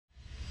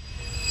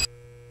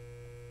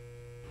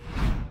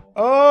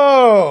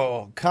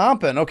Oh,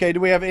 comping. Okay, do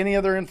we have any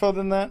other info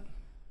than that?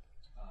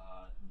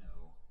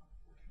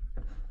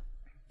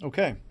 No.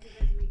 Okay.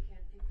 Because we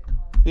can't take the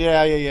calls.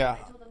 Yeah. I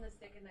told them to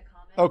stick in the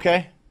comments.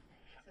 Okay.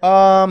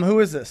 Who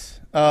is this?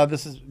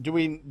 This is. Do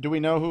we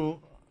know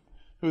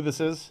who this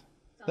is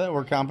that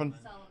we're comping?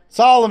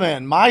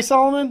 Solomon. My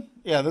Solomon?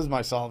 Yeah, this is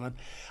my Solomon.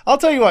 I'll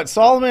tell you what,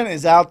 Solomon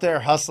is out there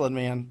hustling,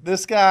 man.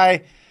 This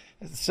guy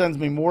sends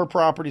me more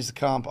properties to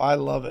comp. I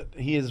love it.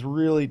 He is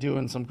really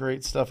doing some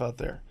great stuff out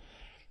there.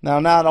 Now,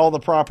 not all the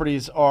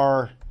properties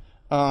are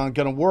going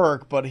to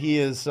work, but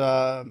he's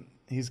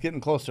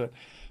getting close to it.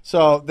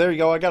 So there you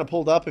go. I got it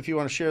pulled up if you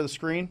want to share the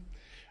screen.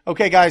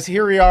 Okay, guys,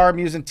 here we are. I'm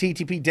using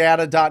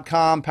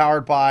ttpdata.com,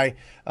 powered by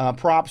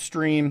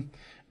PropStream.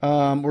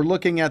 We're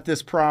looking at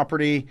this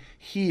property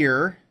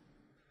here,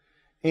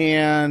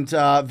 and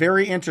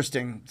very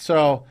interesting.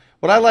 So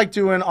what I like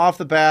doing off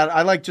the bat,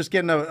 I like just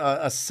getting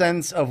a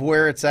sense of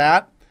where it's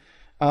at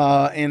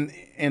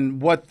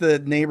and what the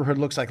neighborhood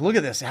looks like. Look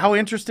at this. How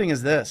interesting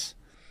is this?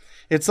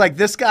 It's like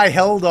this guy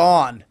held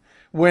on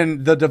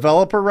when the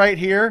developer right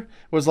here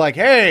was like,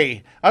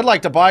 hey, I'd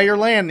like to buy your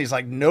land. And he's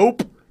like,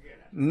 nope.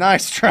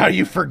 Nice try.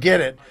 You forget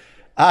it.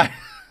 I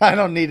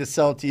don't need to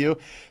sell it to you.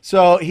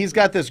 So he's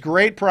got this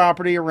great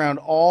property around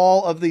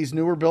all of these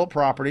newer built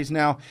properties.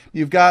 Now,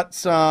 you've got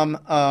some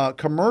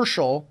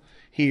commercial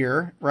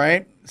here,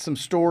 right? Some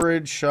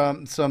storage,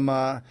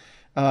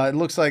 it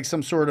looks like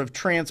some sort of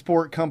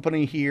transport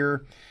company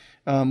here,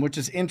 which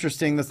is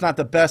interesting. That's not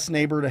the best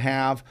neighbor to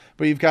have,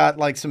 but you've got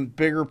like some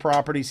bigger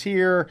properties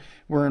here.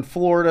 We're in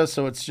Florida,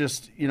 so it's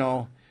just,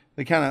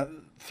 they kind of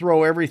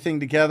throw everything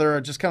together. I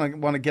just kind of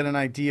want to get an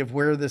idea of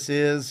where this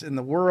is in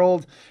the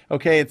world.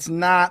 Okay, it's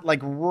not like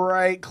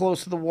right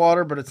close to the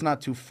water, but it's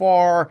not too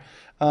far.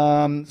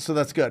 So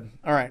that's good.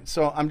 All right,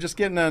 so I'm just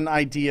getting an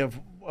idea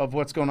of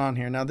what's going on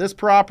here. Now, this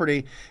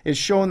property is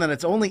showing that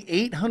it's only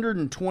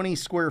 820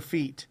 square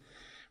feet,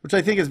 which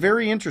I think is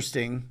very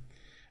interesting.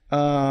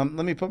 Let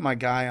me put my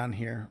guy on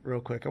here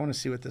real quick. I want to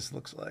see what this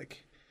looks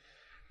like.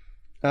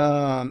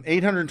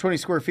 820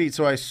 square feet.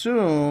 So I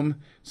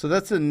assume, so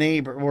that's the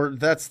neighbor, or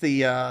that's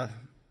the,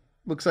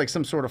 looks like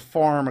some sort of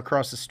farm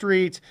across the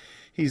street.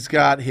 He's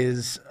got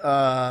his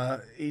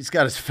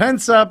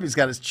fence up. He's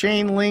got his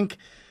chain link,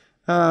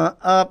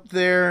 up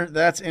there.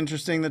 That's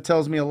interesting. That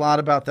tells me a lot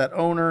about that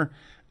owner.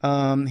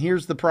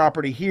 Here's the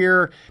property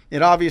here.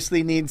 It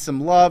obviously needs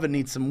some love. It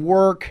needs some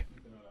work.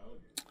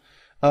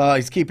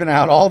 He's keeping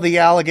out all the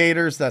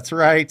alligators. That's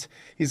right.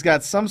 He's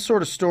got some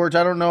sort of storage.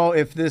 I don't know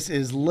if this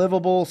is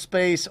livable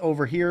space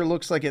over here.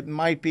 Looks like it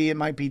might be. It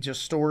might be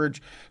just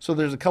storage. So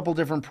there's a couple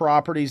different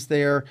properties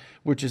there,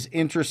 which is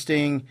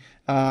interesting.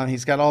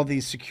 He's got all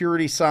these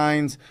security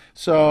signs.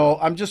 So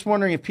I'm just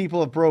wondering if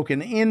people have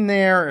broken in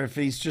there, if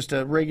he's just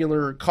a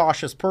regular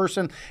cautious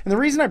person. And the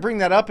reason I bring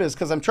that up is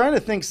because I'm trying to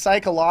think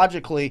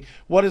psychologically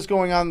what is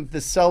going on with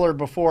the seller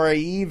before I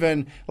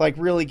even like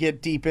really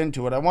get deep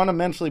into it. I want to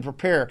mentally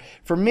prepare.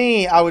 For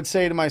me, I would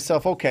say to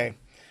myself, okay,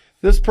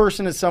 this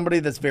person is somebody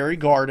that's very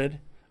guarded.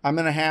 I'm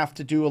going to have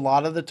to do a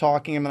lot of the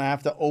talking. I'm going to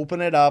have to open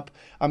it up.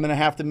 I'm going to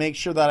have to make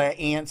sure that I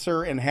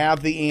answer and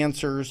have the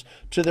answers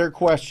to their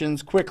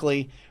questions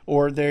quickly,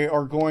 or they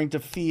are going to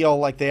feel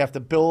like they have to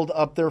build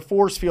up their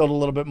force field a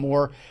little bit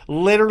more,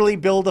 literally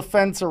build a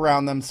fence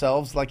around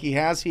themselves like he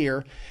has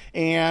here,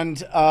 and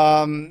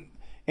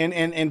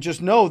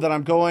just know that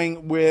I'm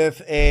going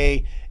with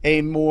a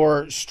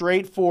more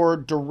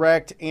straightforward,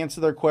 direct,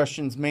 answer their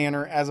questions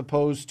manner, as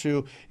opposed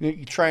to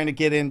trying to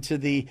get into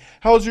the,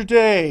 how's your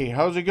day?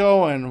 How's it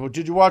going?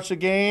 Did you watch the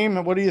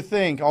game? What do you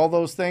think? All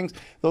those things.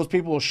 Those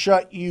people will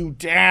shut you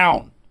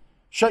down.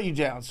 Shut you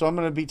down. So I'm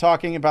going to be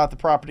talking about the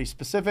property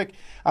specific.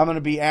 I'm going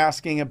to be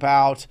asking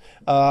about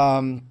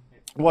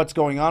what's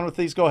going on with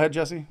these. Go ahead,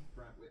 Jesse.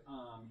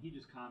 He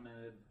just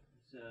commented,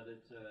 said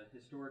it's a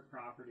historic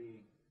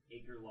property,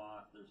 acre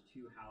lot. There's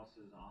two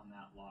houses on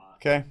that lot.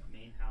 Okay.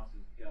 Main house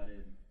is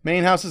gutted.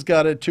 Main house is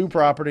gutted. Two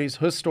properties,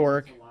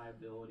 historic. It's a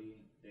liability.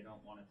 They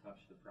don't want to touch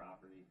the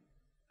property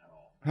at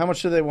all. How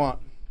much do they want?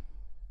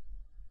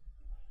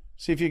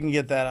 See if you can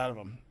get that out of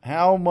them.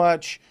 How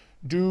much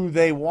do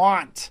they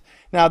want?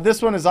 Now,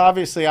 this one is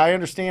obviously, I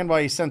understand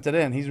why he sent it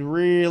in. He's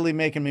really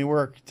making me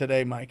work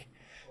today, Mike.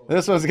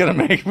 This one's going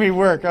to make me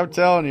work, I'm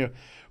telling you.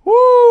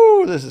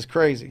 Woo, this is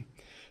crazy.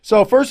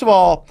 So first of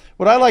all,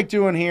 what I like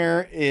doing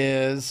here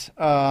is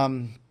I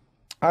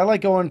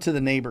like going to the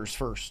neighbors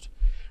first,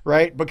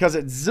 right? Because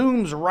it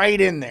zooms right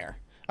in there.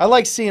 I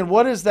like seeing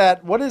what is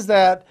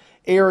that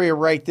area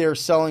right there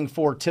selling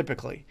for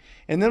typically.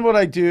 And then what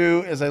I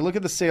do is I look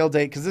at the sale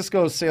date, because this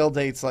goes sale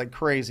dates like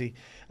crazy.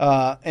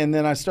 And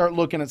then I start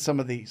looking at some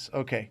of these.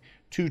 Okay,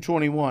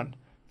 221,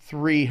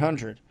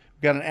 300.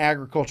 We've got an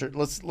agriculture.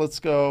 Let's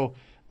go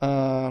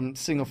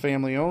single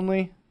family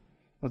only.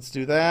 Let's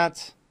do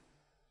that.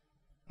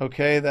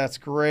 Okay, that's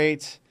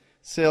great.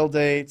 Sale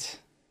date.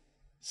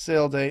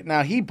 Sale date.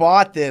 Now, he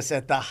bought this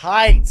at the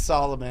height,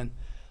 Solomon.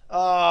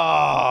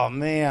 Oh,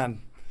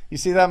 man. You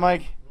see that,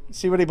 Mike?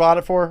 See what he bought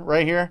it for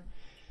right here?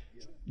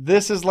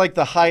 This is like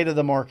the height of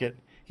the market.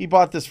 He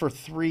bought this for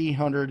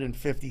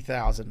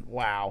 $350,000.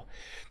 Wow.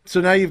 So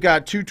now you've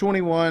got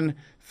 221,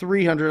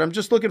 300. I'm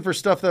just looking for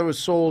stuff that was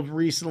sold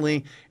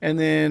recently, and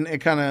then it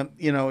kind of,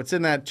 it's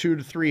in that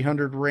 200 to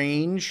 300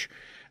 range.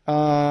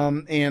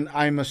 And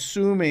I'm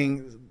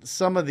assuming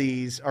some of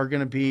these are going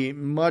to be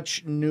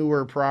much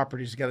newer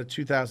properties. You got a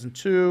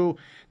 2002,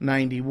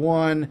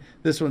 91.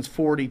 This one's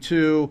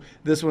 42.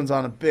 This one's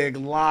on a big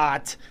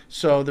lot.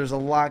 So there's a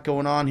lot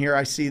going on here.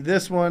 I see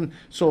this one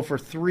sold for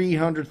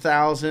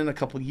 $300,000 a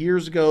couple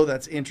years ago.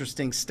 That's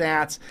interesting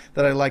stats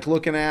that I like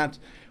looking at.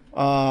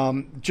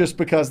 Just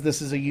because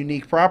this is a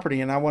unique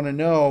property, and I want to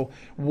know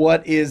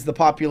what is the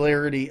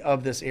popularity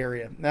of this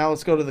area. Now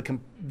let's go to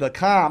the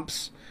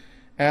comps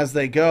as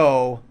they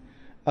go.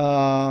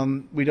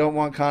 We don't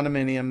want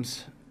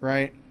condominiums,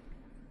 right?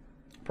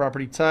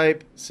 Property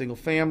type, single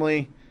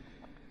family.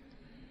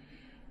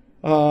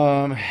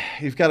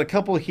 You've got a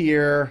couple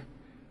here.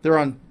 They're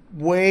on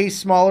way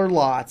smaller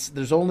lots.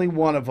 There's only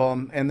one of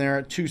them, and they're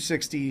at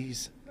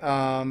 260s,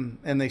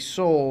 and they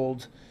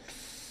sold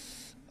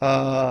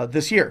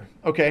this year.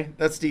 Okay,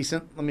 that's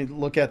decent. Let me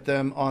look at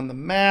them on the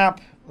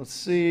map. Let's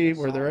see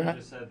where they're at.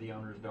 Just said the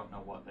owners don't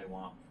know what they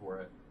want for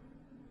it,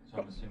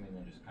 so I'm assuming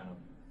they're just kind of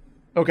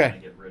okay.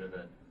 Get rid of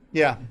it.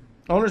 Yeah,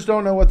 owners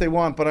don't know what they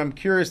want, but I'm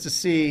curious to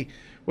see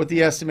what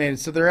the estimated.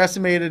 So their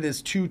estimated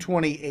is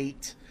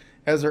 228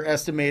 as their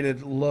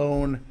estimated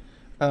loan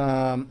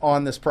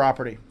on this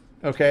property.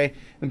 Okay,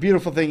 the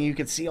beautiful thing, you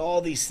can see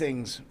all these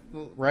things,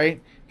 right?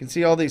 You can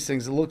see all these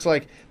things. It looks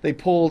like they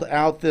pulled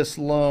out this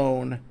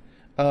loan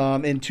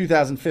in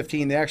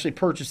 2015. They actually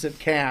purchased it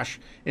cash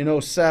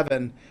in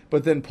 07,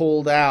 but then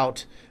pulled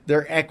out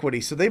their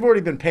equity. So they've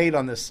already been paid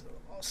on this,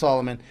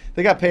 Solomon.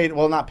 They got paid,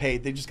 well, not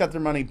paid. They just got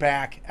their money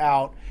back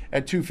out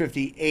at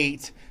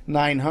 258,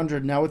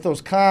 900. Now with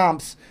those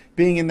comps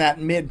being in that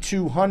mid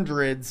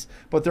 200s,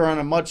 but they're on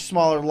a much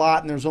smaller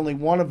lot and there's only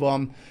one of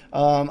them,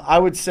 I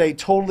would say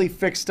totally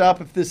fixed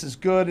up. If this is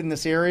good in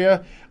this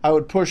area, I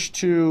would push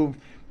to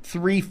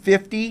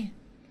 350.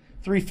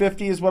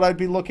 350 is what I'd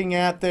be looking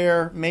at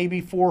there, maybe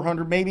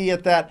 400, maybe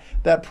at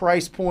that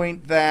price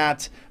point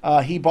that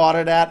he bought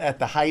it at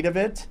the height of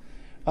it.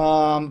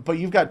 But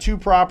you've got two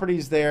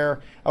properties there.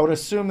 I would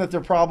assume that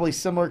they're probably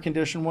similar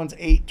condition. One's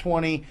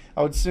 820.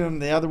 I would assume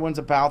the other one's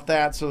about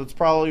that. So it's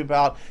probably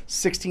about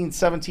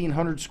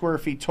 1,700 square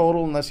feet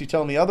total, unless you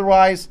tell me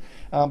otherwise.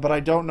 But I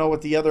don't know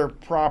what the other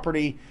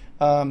property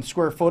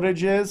square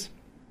footage is.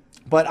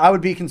 But I would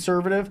be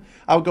conservative.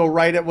 I would go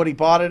right at what he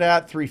bought it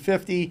at,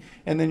 350,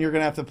 and then you're going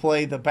to have to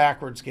play the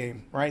backwards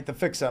game, right? The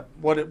fix-up.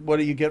 What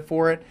do you get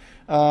for it?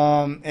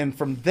 And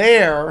from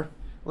there,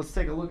 let's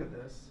take a look at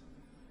this.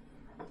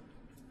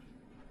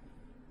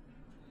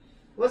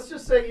 Let's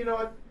just say, you know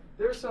what?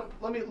 There's some.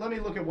 Let me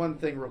look at one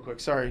thing real quick.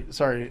 Sorry,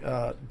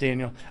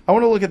 Daniel. I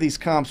want to look at these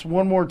comps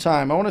one more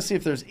time. I want to see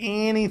if there's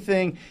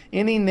anything,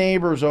 any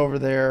neighbors over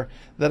there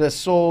that has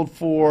sold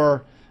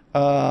for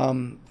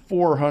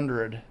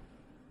 400.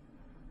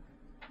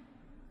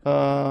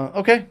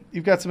 Okay,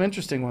 you've got some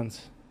interesting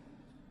ones.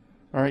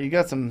 All right, you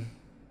got some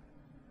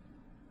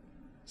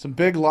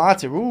big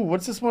lots here. Ooh,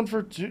 what's this one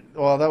for?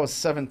 Well, that was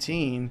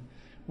 17.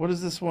 What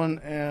is this one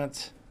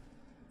at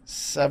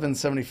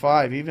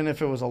 775? Even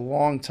if it was a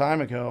long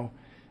time ago,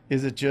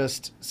 is it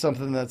just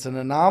something that's an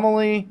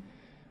anomaly?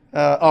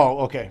 Oh,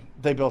 okay.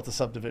 They built a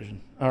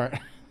subdivision. All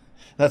right,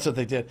 that's what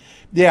they did.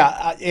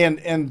 Yeah,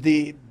 and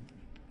the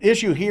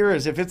issue here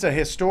is if it's a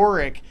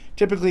historic,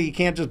 typically you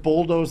can't just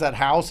bulldoze that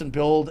house and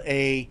build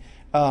a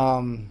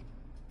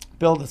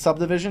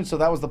subdivision. So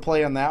that was the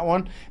play on that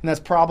one, and that's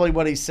probably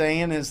what he's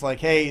saying is like,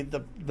 hey, the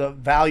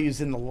value's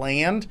in the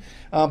land,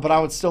 but I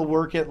would still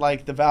work it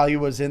like the value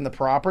was in the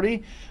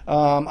property.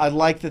 I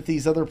like that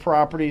these other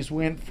properties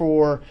went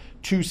for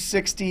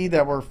 260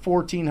 that were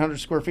 1,400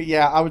 square feet.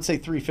 Yeah, I would say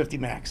 350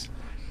 max.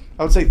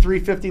 I would say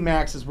 350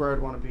 max is where I'd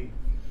want to be,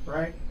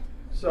 right?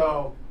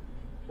 So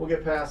we'll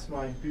get past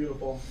my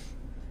beautiful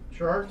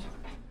chart.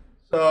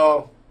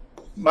 So,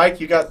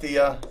 Mike, you got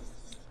the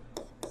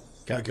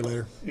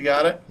calculator. You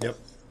got it? Yep.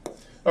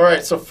 All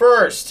right, so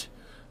first,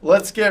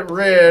 let's get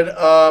rid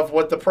of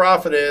what the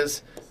profit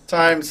is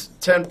times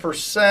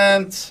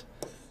 10%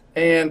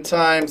 and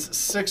times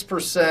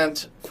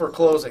 6% for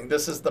closing.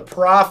 This is the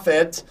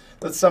profit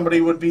that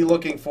somebody would be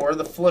looking for,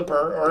 the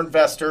flipper or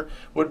investor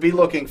would be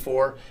looking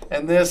for,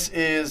 and this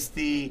is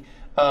the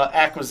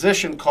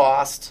acquisition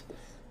cost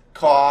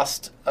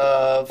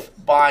of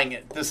buying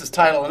it. This is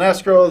title and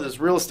escrow, this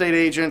is real estate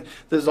agent,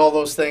 this is all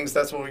those things.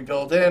 That's what we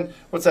build in.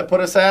 What's that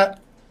put us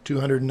at?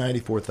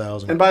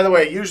 294,000. And by the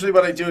way, usually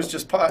what I do is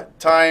just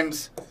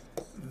times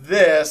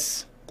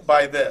this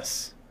by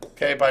this,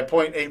 okay, by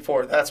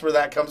 0.84. That's where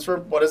that comes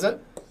from. What is it?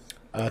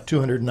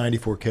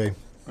 294K.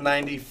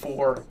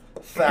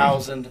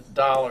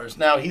 $94,000.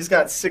 Now he's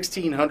got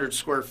 1,600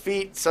 square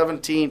feet,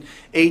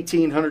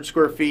 1,800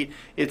 square feet.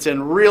 It's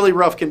in really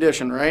rough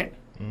condition, right?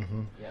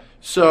 Mm-hmm.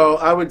 So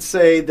I would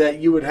say that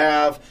you would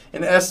have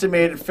an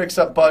estimated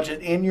fix-up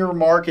budget in your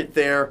market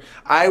there.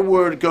 I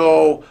would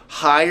go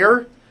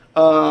higher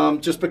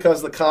just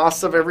because the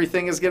cost of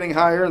everything is getting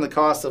higher and the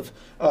cost of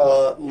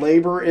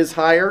labor is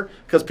higher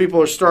because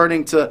people are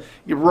starting to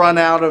run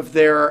out of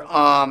their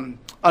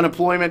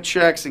unemployment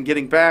checks and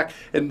getting back,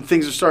 and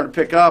things are starting to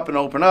pick up and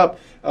open up.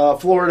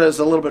 Florida is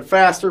a little bit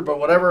faster, but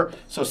whatever.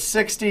 So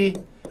 60.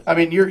 I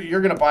mean,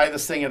 you're going to buy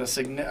this thing at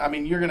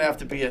you're going to have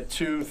to be at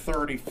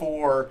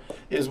 234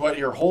 is what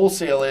your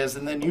wholesale is,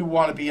 and then you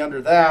want to be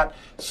under that.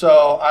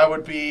 So I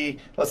would be,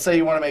 let's say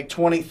you want to make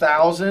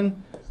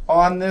 20,000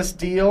 on this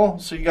deal,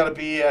 so you got to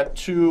be at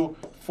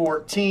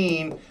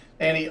 214,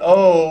 and he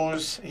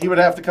would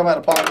have to come out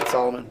of pocket,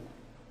 Solomon.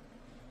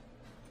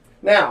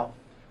 Now,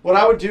 what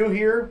I would do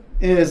here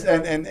is,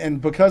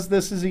 and because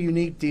this is a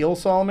unique deal,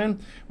 Solomon,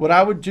 what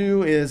I would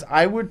do is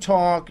I would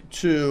talk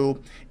to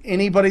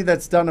anybody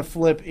that's done a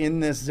flip in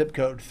this zip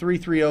code,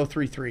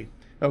 33033,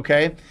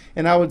 okay?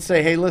 And I would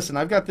say, hey, listen,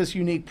 I've got this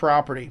unique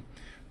property,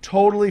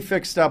 totally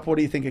fixed up. What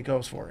do you think it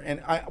goes for?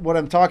 And what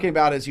I'm talking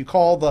about is you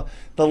call the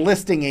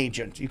listing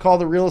agent. You call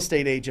the real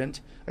estate agent.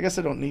 I guess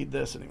I don't need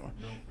this anymore.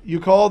 No. You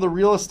call the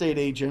real estate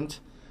agent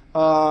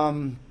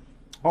on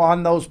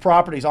those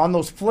properties, on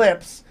those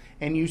flips,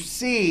 and you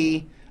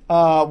see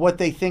what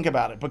they think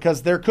about it,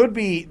 because there could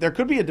be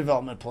a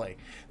development play.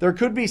 There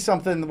could be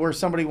something where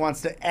somebody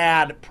wants to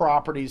add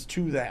properties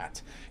to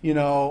that,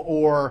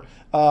 or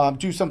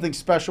do something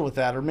special with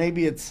that, or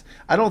maybe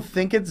I don't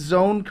think it's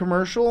zoned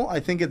commercial. I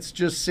think it's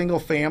just single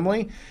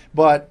family,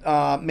 but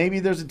maybe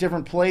there's a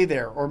different play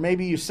there, or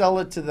maybe you sell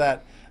it to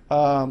that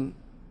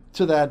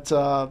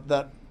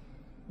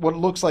what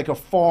looks like a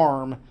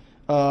farm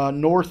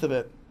north of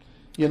it.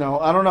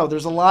 I don't know.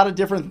 There's a lot of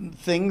different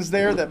things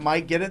there that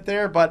might get it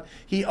there, but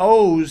he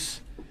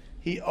owes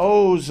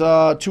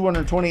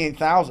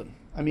 $228,000.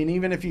 I mean,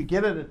 even if you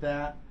get it at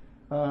that,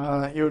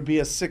 it would be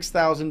a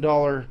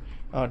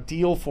 $6,000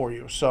 deal for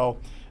you. So,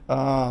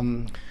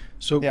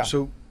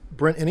 So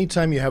Brent,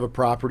 anytime you have a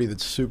property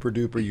that's super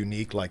duper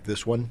unique like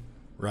this one,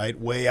 right,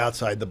 way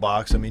outside the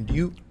box, I mean, do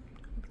you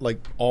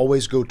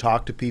always go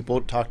talk to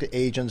people, talk to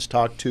agents,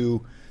 talk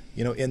to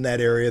in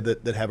that area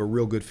that have a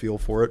real good feel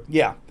for it?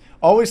 Yeah.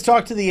 Always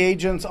talk to the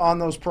agents on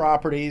those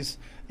properties,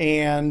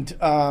 and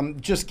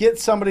just get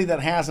somebody that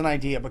has an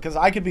idea, because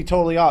I could be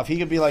totally off. He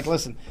could be like,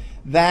 listen,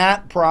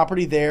 that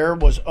property there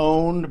was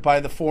owned by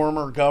the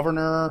former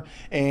governor,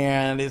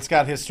 and it's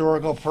got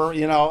historical,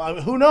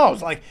 who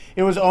knows? Like,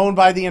 it was owned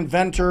by the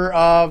inventor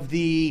of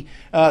the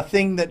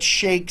thing that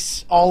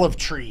shakes olive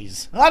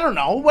trees. I don't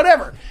know,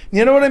 whatever.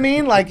 You know what I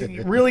mean? Like,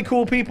 really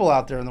cool people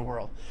out there in the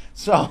world.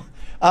 So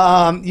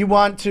you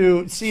want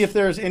to see if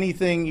there's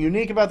anything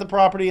unique about the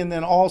property, and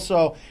then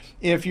also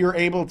if you're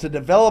able to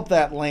develop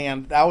that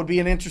land, that would be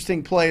an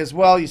interesting play as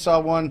well. You saw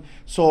one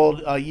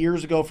sold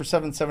years ago for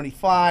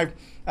 $775.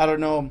 I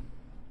don't know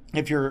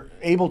if you're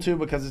able to,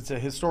 because it's a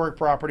historic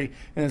property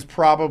and it's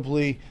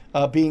probably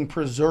being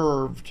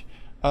preserved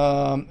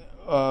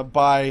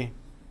by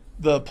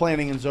the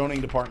planning and zoning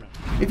department.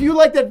 If you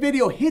like that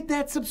video, hit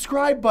that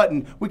subscribe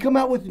button. We come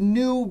out with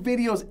new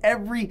videos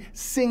every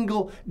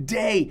single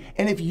day.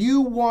 And if you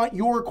want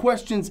your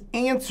questions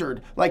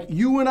answered, like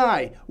you and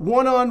I,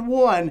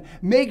 one-on-one,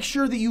 make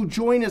sure that you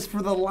join us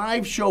for the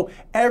live show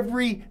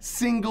every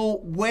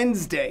single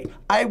Wednesday.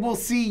 I will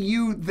see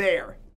you there.